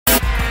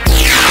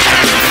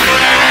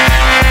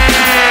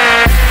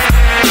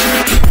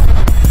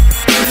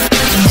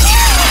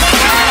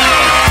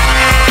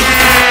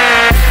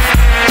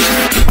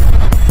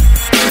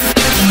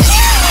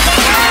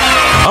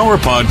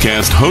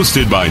podcast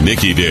hosted by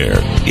Nicky Dare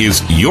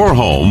is your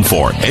home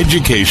for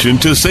education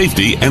to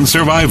safety and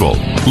survival,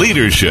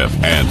 leadership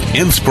and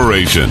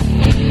inspiration,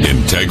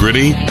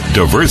 integrity,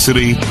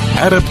 diversity,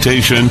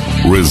 adaptation,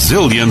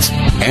 resilience,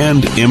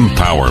 and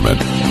empowerment.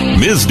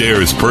 Ms.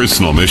 Dare's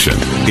personal mission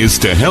is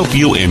to help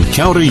you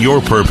encounter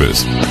your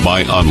purpose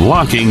by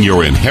unlocking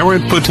your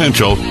inherent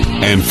potential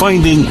and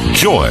finding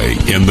joy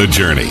in the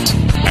journey.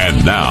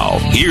 And now,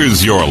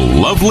 here's your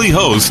lovely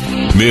host,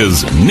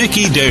 Ms.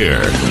 Nicky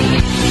Dare.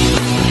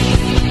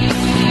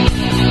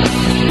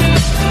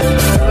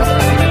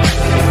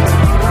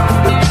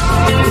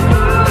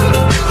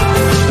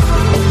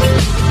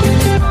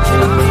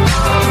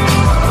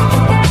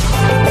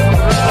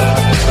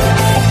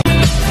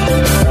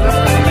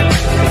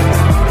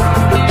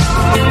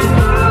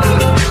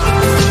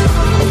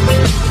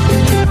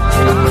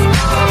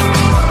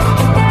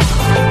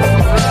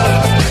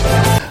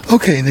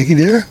 Okay, Nicky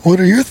Dare, what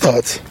are your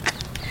thoughts?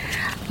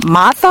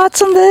 My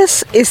thoughts on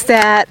this is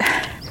that,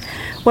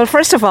 well,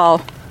 first of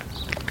all,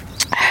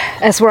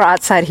 as we're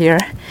outside here,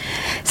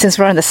 since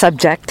we're on the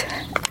subject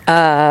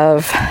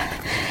of,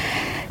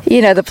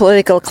 the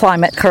political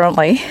climate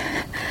currently,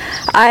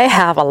 I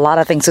have a lot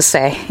of things to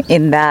say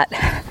in that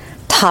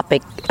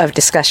topic of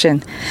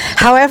discussion.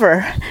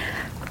 However,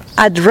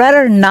 I'd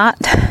rather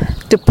not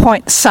to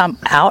point some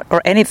out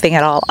or anything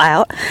at all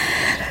out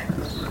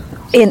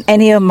in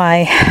any of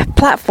my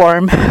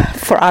platform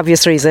for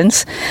obvious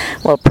reasons,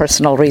 well,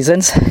 personal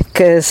reasons,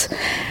 because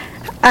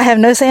I have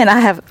no say, and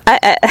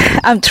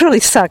I'm truly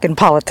stuck in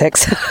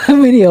politics.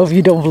 Many of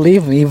you don't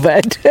believe me,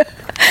 but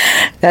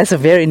that's a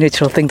very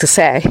neutral thing to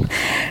say.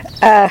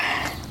 I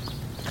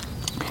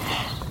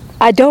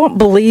don't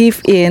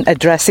believe in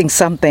addressing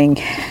something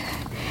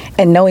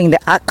and knowing the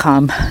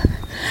outcome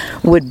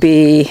would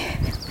be,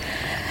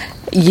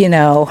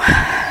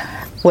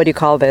 what do you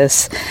call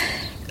this?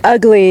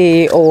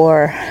 Ugly,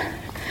 or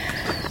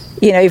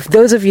if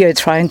those of you are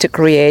trying to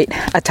create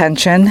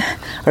attention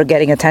or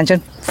getting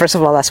attention, first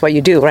of all, that's what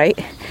you do, right?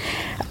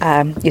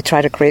 You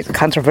try to create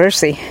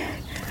controversy.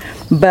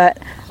 But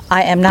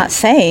I am not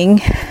saying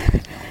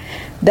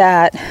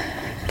that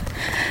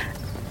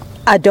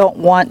I don't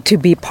want to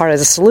be part of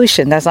the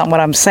solution. That's not what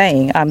I'm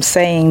saying. I'm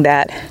saying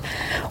that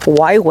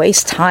why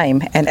waste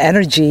time and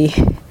energy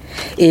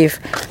if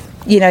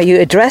you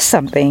address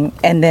something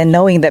and then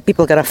knowing that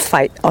people are going to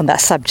fight on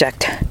that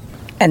subject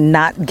and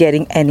not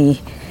getting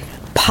any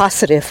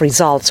positive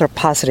results or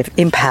positive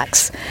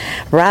impacts.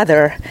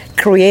 Rather,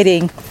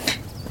 creating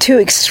two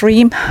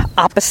extreme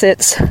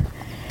opposites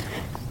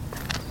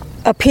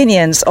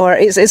opinions, or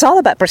it's all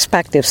about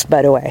perspectives,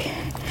 by the way.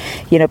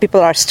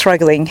 People are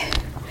struggling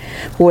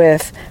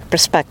with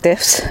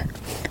perspectives.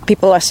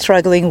 People are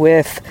struggling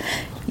with,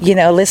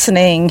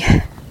 listening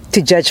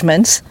to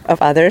judgments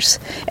of others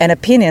and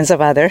opinions of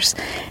others,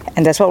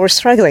 and that's what we're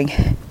struggling.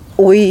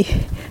 We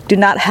do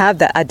not have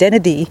that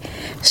identity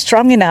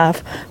strong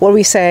enough where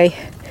we say,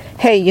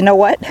 hey, you know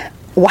what?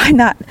 Why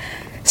not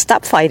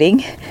stop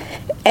fighting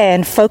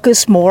and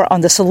focus more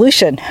on the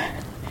solution?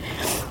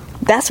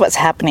 That's what's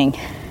happening.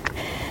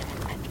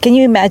 Can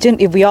you imagine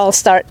if we all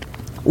start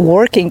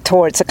working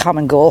towards a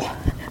common goal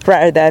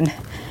rather than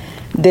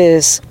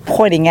this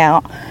pointing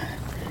out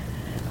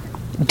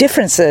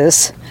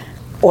differences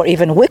or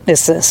even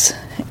weaknesses,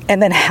 and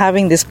then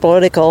having this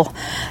political,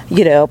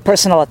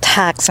 personal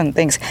attacks and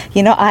things.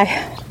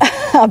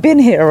 I've been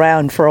here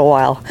around for a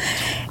while.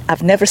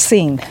 I've never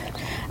seen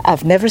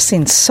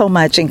so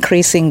much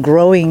increasing,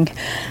 growing,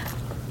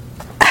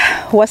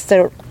 what's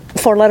the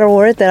four-letter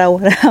word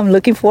that I'm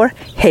looking for?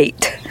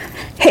 Hate.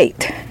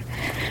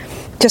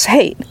 Just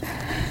hate.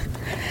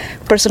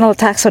 Personal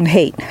attacks on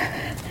hate.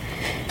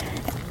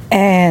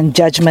 And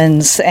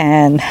judgments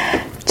and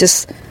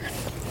just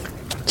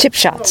chip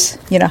shots,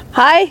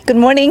 Hi, good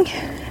morning.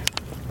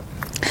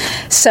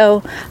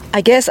 So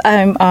I guess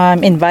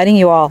I'm inviting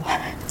you all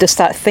to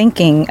start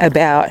thinking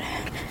about,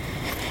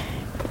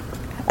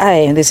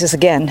 this is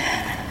again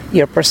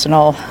your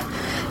personal,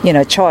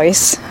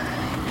 choice.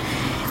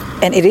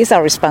 And it is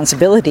our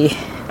responsibility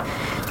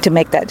to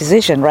make that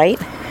decision, right?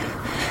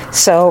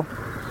 So,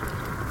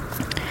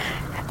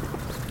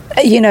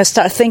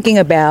 start thinking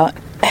about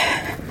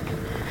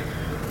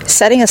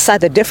setting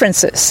aside the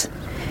differences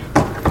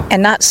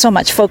and not so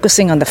much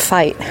focusing on the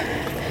fight,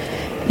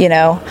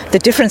 the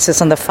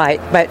differences on the fight,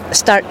 but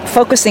start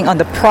focusing on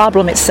the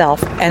problem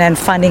itself and then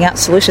finding out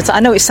solutions. I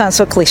know it sounds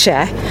so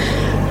cliche.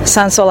 It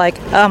sounds so like,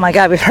 oh my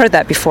God, we've heard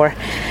that before.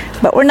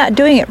 But we're not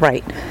doing it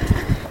right.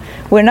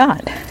 We're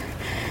not.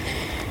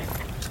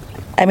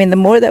 The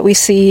more that we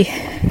see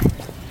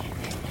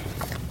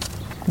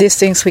these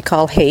things we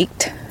call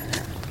hate,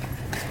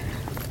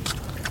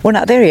 we're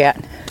not there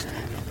yet.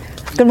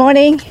 Good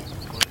morning.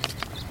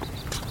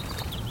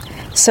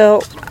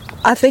 So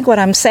I think what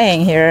I'm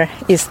saying here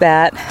is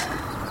that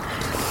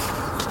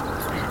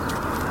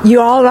you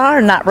all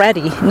are not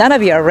ready. None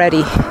of you are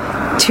ready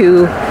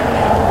to,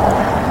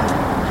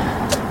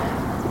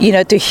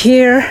 to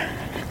hear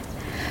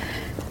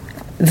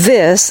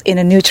this in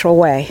a neutral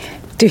way,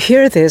 to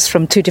hear this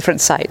from two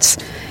different sides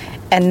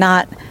and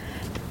not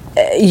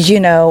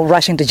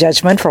rushing to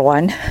judgment for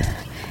one,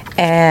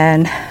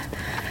 and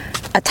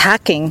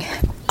attacking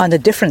on the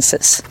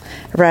differences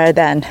rather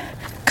than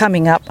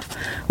coming up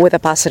with a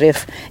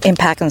positive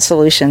impact and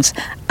solutions.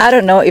 I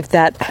don't know if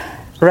that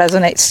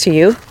resonates to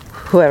you,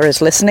 whoever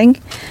is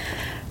listening,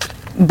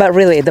 but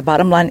really the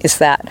bottom line is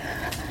that.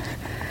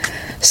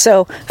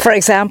 So, for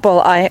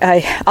example,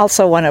 I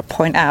also want to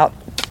point out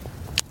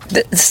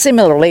that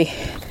similarly,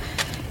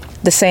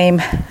 the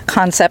same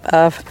concept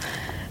of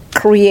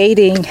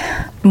creating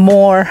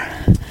more,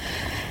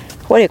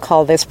 what do you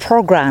call this,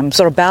 programs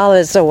or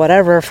ballots or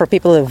whatever for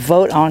people to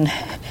vote on.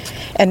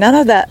 And none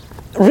of that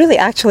really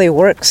actually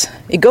works.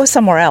 It goes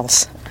somewhere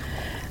else.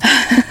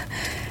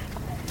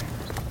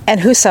 And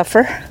who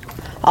suffer?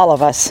 All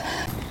of us.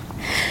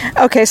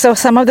 Okay, so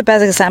some of the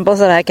best examples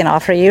that I can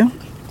offer you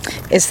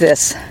is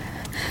this.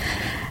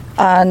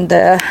 On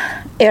the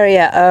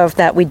area of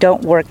that we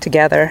don't work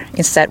together,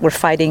 instead we're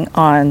fighting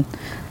on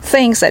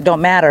things that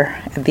don't matter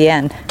at the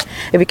end.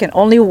 If we can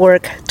only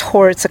work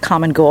towards a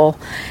common goal,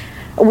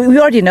 we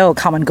already know a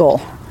common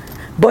goal.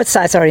 Both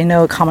sides already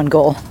know a common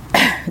goal.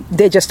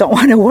 They just don't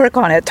want to work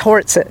on it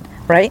towards it,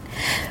 right?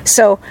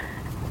 So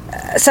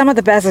one of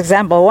the best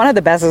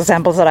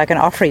examples that I can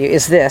offer you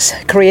is this: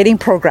 creating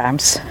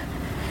programs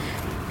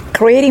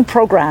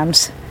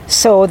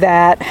so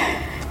that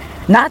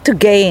not to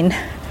gain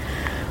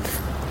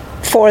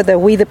for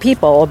we the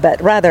people,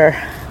 but rather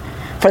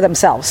for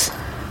themselves.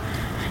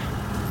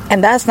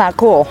 And that's not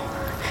cool.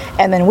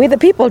 And then we the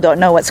people don't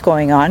know what's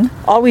going on.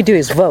 All we do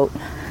is vote.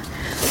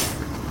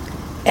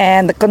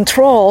 And the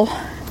control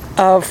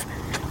of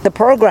the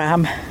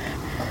program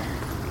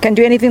can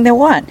do anything they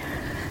want.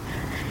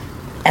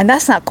 And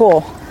that's not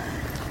cool.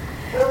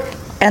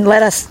 And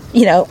let us,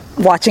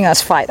 watching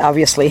us fight,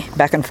 obviously,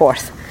 back and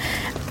forth.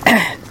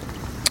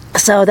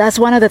 So that's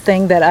one of the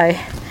things that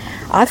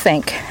I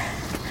think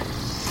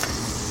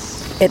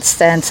it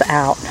stands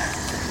out.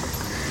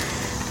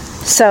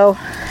 So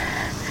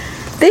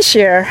this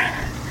year,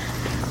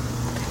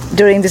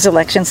 during this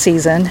election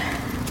season,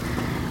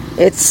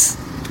 it's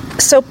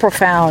so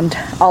profound,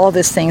 all of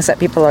these things that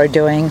people are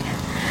doing.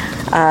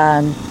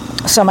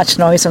 So much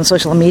noise on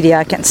social media,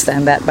 I can't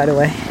stand that, by the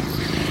way.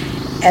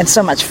 And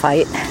so much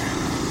fight.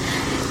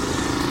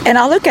 And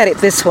I'll look at it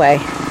this way.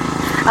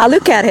 I'll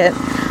look at it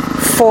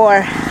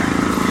for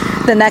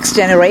the next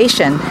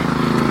generation.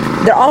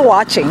 They're all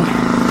watching.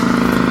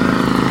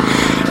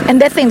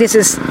 And they think this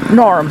is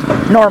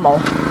normal.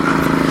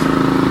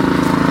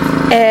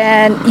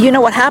 And you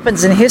know what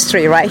happens in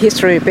history, right?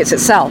 History repeats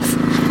itself.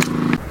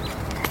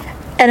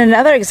 And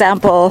another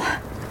example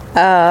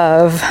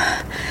of,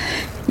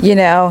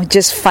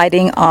 just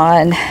fighting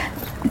on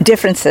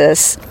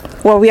differences,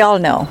 well, we all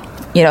know,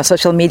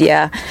 social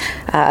media,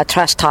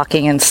 trash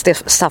talking and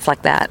stuff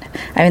like that.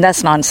 I mean,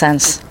 that's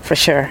nonsense for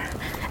sure.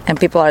 And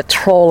people are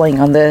trolling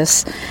on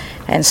this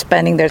and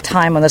spending their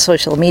time on the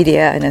social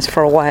media, and it's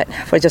for what?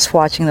 For just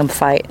watching them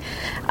fight.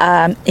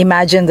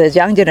 Imagine the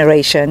young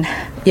generation,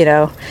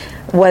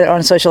 whether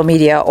on social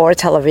media or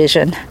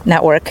television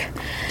network,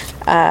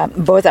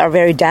 both are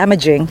very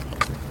damaging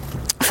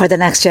for the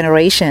next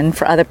generation,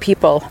 for other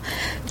people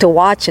to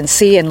watch and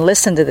see and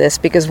listen to this,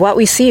 because what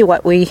we see,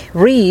 what we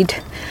read,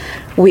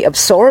 we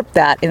absorb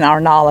that in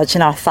our knowledge,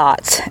 in our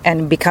thoughts,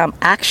 and become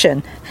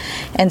action.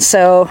 And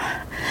so,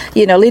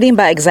 leading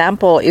by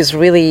example is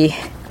really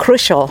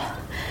crucial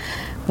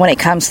when it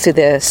comes to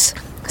this,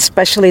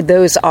 especially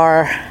those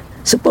are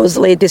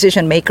supposedly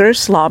decision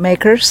makers,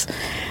 lawmakers,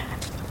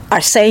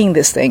 are saying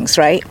these things,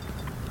 right?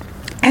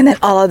 And then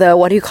all of the,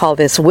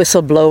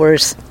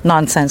 whistleblowers,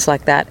 nonsense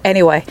like that.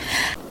 Anyway,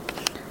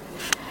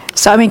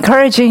 so I'm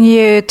encouraging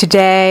you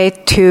today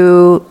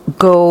to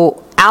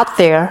go out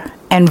there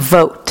and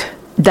vote.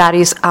 That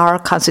is our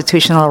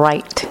constitutional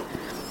right.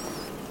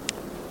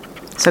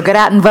 So get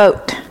out and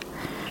vote.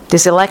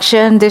 This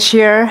election this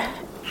year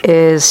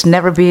is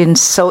never been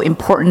so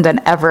important than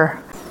ever.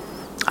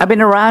 I've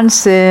been around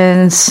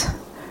since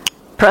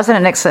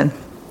President Nixon.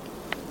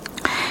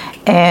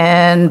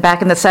 And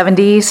back in the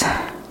 70s,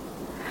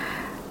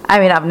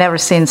 I've never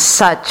seen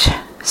such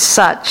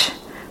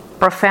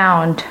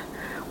profound,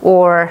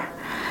 or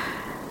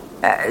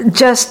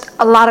just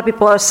a lot of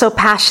people are so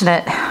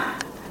passionate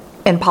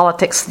in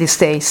politics these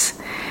days.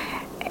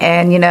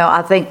 And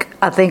I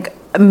think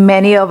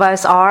many of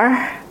us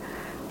are,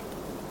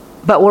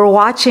 but we're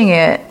watching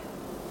it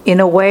in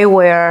a way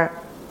where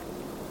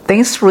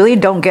things really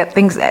don't get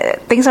things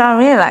are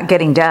really not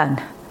getting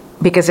done,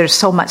 because there's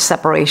so much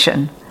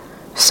separation,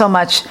 so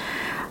much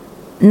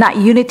not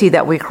unity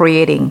that we're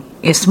creating.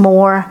 It's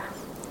more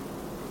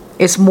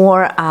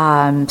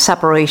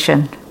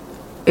separation.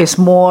 It's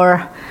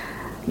more,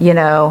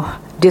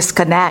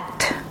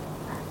 disconnect.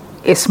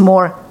 It's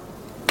more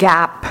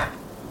gap,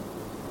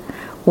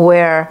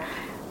 where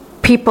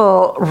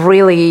people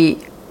really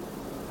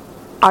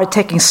are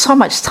taking so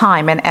much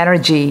time and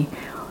energy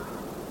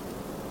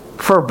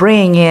for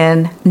bringing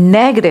in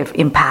negative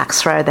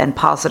impacts rather than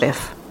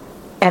positive.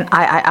 And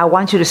I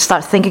want you to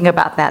start thinking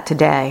about that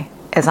today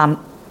as I'm,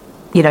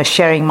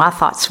 sharing my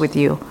thoughts with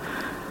you.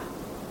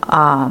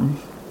 on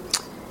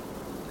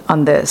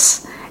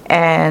this.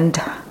 And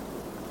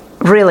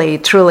really,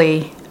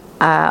 truly,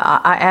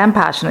 I am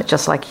passionate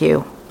just like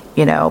you,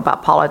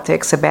 about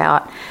politics,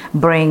 about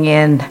bringing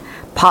in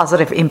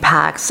positive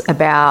impacts,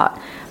 about,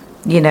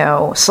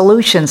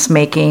 solutions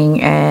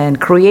making and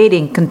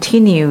creating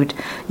continued,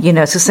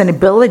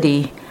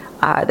 sustainability.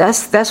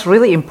 That's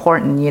really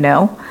important, we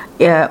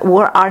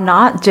are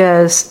not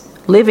just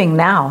living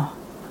now.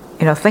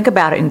 Think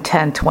about it in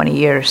 10, 20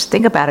 years.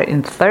 Think about it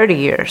in 30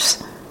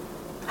 years.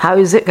 How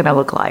is it going to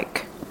look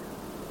like?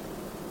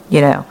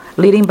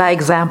 Leading by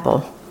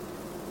example,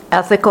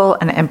 ethical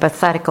and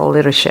empathetical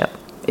leadership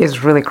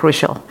is really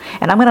crucial.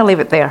 And I'm going to leave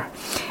it there.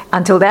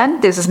 Until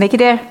then, this is Nicky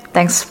Dare.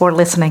 Thanks for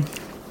listening.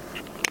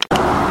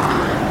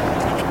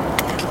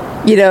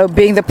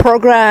 Being the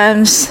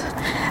programs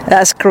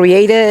that's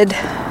created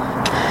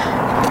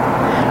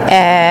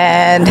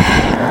and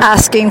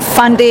asking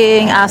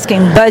funding, asking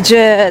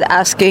budget,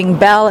 asking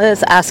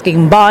ballots,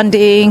 asking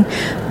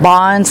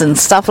bonds and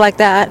stuff like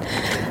that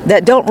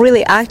don't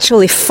really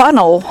actually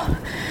funnel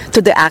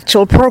to the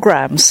actual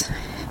programs.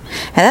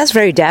 And that's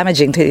very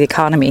damaging to the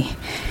economy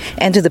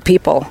and to the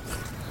people.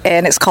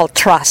 And it's called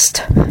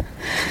trust.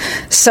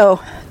 So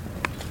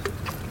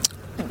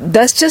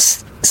that's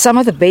just some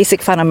of the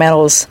basic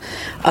fundamentals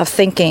of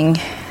thinking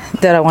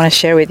that I want to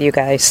share with you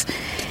guys.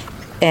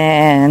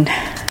 And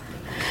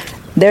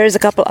there's a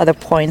couple other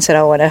points that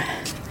I want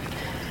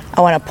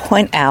to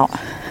point out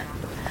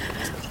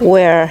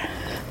where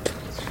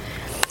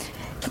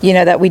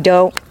that we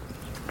don't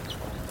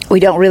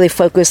really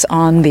focus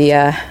on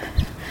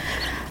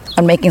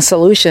on making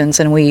solutions,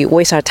 and we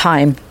waste our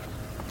time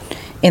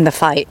in the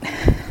fight.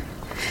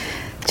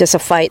 Just a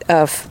fight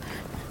of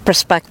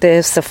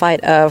perspectives, the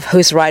fight of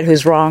who's right,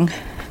 who's wrong.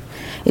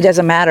 It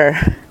doesn't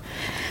matter,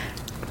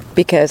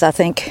 because I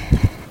think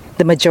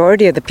the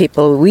majority of the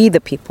people, we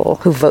the people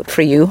who vote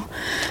for you,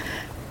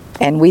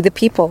 and we the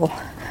people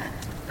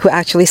who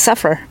actually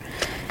suffer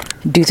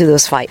due to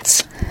those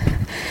fights.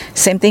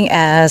 Same thing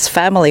as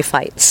family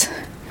fights.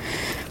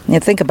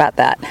 Think about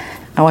that.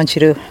 I want you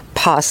to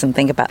pause and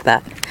think about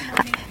that.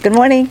 Good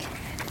morning.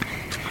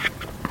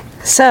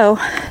 So,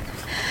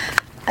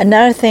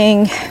 another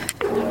thing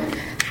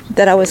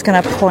that I was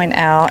going to point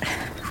out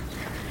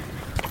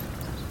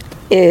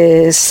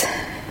is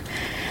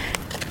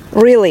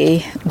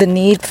really the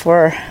need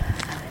for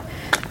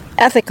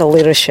ethical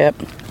leadership,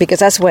 because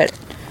that's what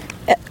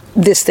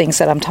these things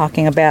that I'm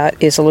talking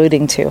about is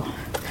alluding to.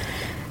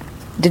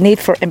 The need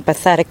for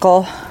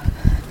empathetical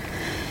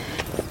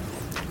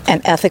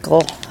and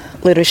ethical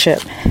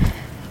leadership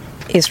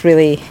is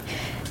really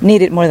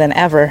needed more than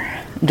ever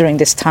during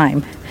this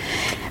time,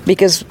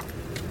 because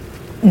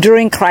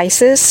during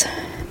crisis,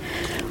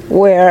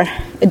 where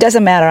it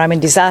doesn't matter,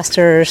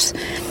 disasters,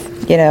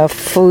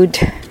 food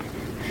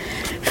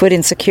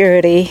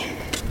insecurity,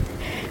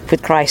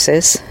 food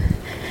crisis,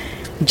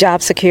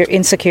 job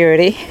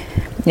insecurity,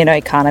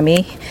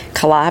 economy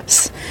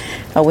collapse.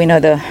 We know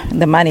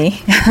the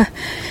money,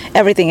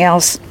 everything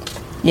else,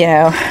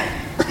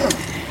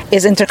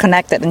 is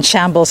interconnected and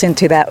shambles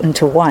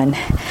into one.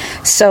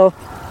 So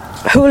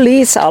who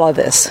leads all of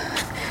this?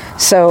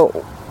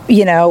 So,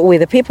 we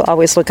the people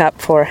always look up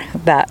for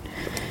that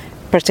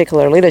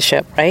particular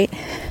leadership, right?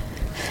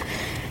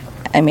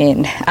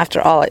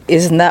 After all,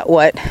 isn't that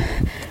what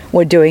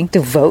we're doing, to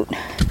vote,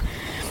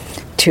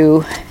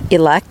 to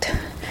elect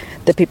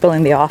the people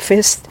in the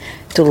office,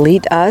 to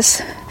lead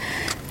us,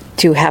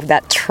 to have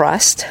that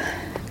trust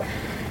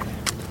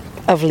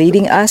of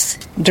leading us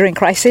during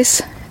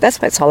crisis? That's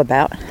what it's all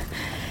about.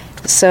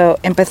 So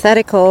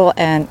empathetical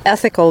and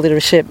ethical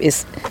leadership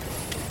is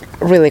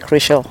really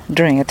crucial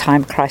during a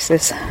time of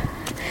crisis.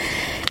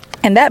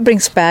 And that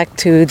brings back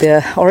to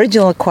the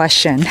original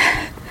question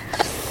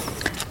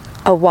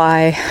of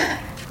why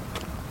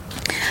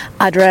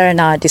I'd rather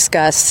not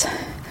discuss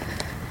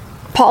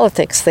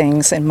politics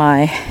things in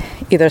my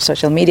either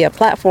social media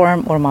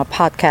platform or my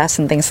podcast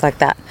and things like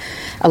that,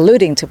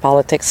 alluding to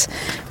politics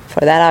for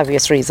that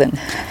obvious reason.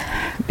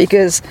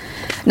 Because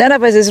none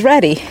of us is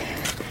ready.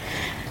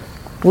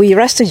 We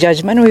rush to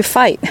judgment, we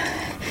fight.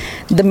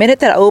 The minute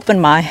that I open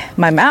my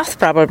mouth,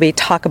 probably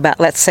talk about,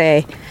 let's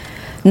say,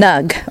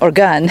 nug or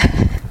gun,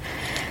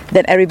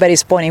 then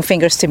everybody's pointing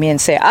fingers to me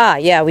and say,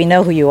 yeah, we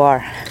know who you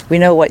are. We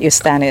know what your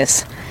stand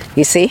is.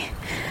 You see?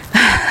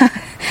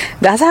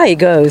 That's how it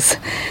goes.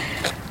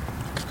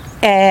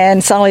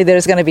 And suddenly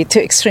there's going to be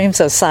two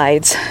extremes of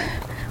sides.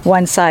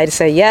 One side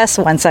say yes,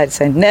 one side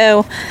say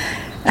no.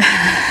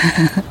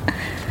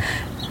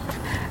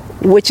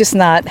 Which is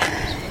not,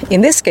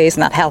 in this case,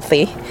 not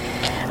healthy.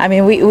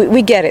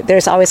 We get it.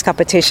 There's always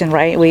competition,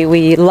 right?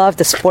 We love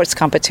the sports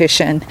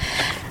competition.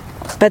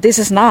 But this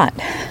is not.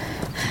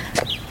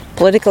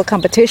 Political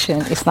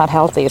competition is not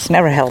healthy. It's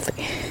never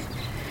healthy.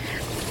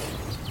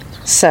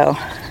 So,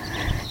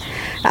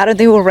 I don't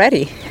think we're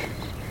ready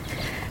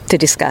to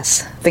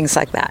discuss things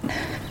like that.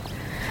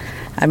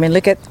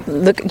 Look at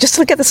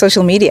the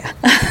social media.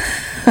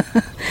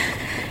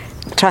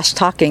 Trash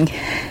talking.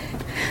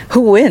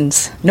 Who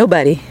wins?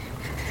 Nobody.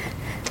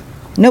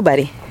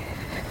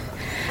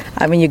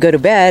 I mean, you go to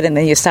bed and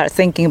then you start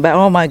thinking about,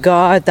 oh my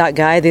God, that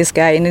guy, this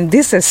guy, and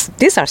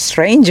these are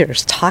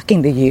strangers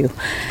talking to you,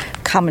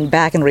 coming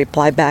back and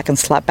reply back and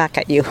slap back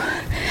at you,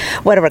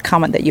 whatever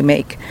comment that you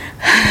make.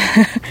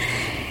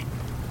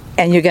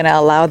 And you're going to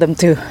allow them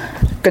to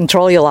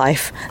control your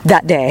life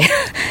that day.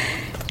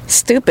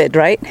 Stupid,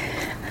 right?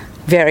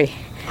 Very.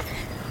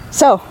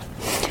 So,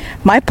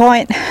 my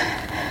point,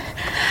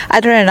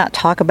 I'd rather not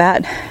talk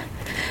about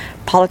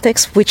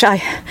politics, which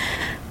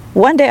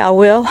one day I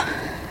will,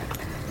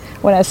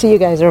 when I see you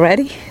guys are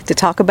ready to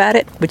talk about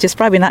it, which is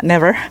probably not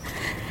never.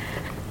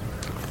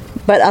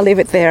 But I'll leave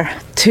it there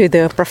to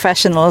the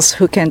professionals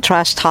who can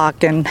trash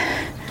talk and,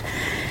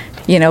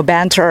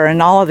 banter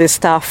and all of this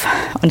stuff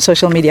on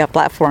social media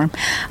platform.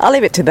 I'll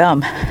leave it to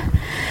them,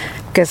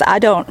 because I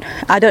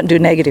don't do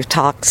negative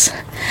talks.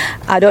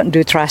 I don't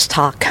do trash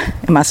talk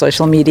in my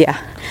social media.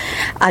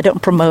 I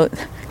don't promote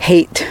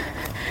hate.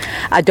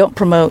 I don't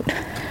promote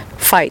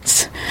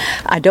fights.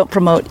 I don't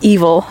promote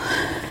evil.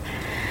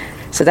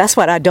 So that's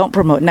what I don't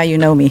promote. Now you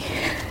know me.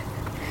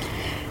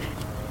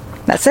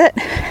 That's it.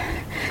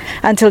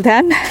 Until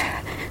then,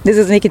 this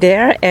is Nicky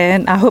Dare,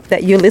 and I hope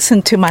that you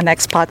listen to my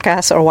next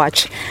podcast or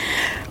watch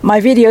my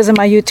videos on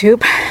my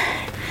YouTube.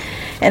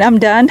 And I'm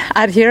done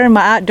out here in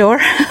my outdoor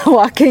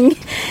walking,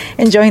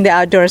 enjoying the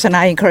outdoors, and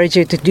I encourage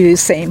you to do the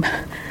same,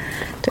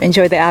 to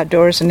enjoy the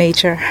outdoors and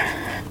nature,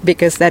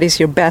 because that is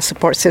your best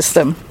support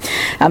system.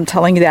 I'm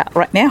telling you that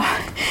right now.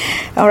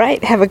 All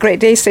right, have a great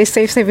day. Stay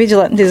safe, stay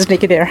vigilant. This is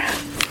Nicky Dare.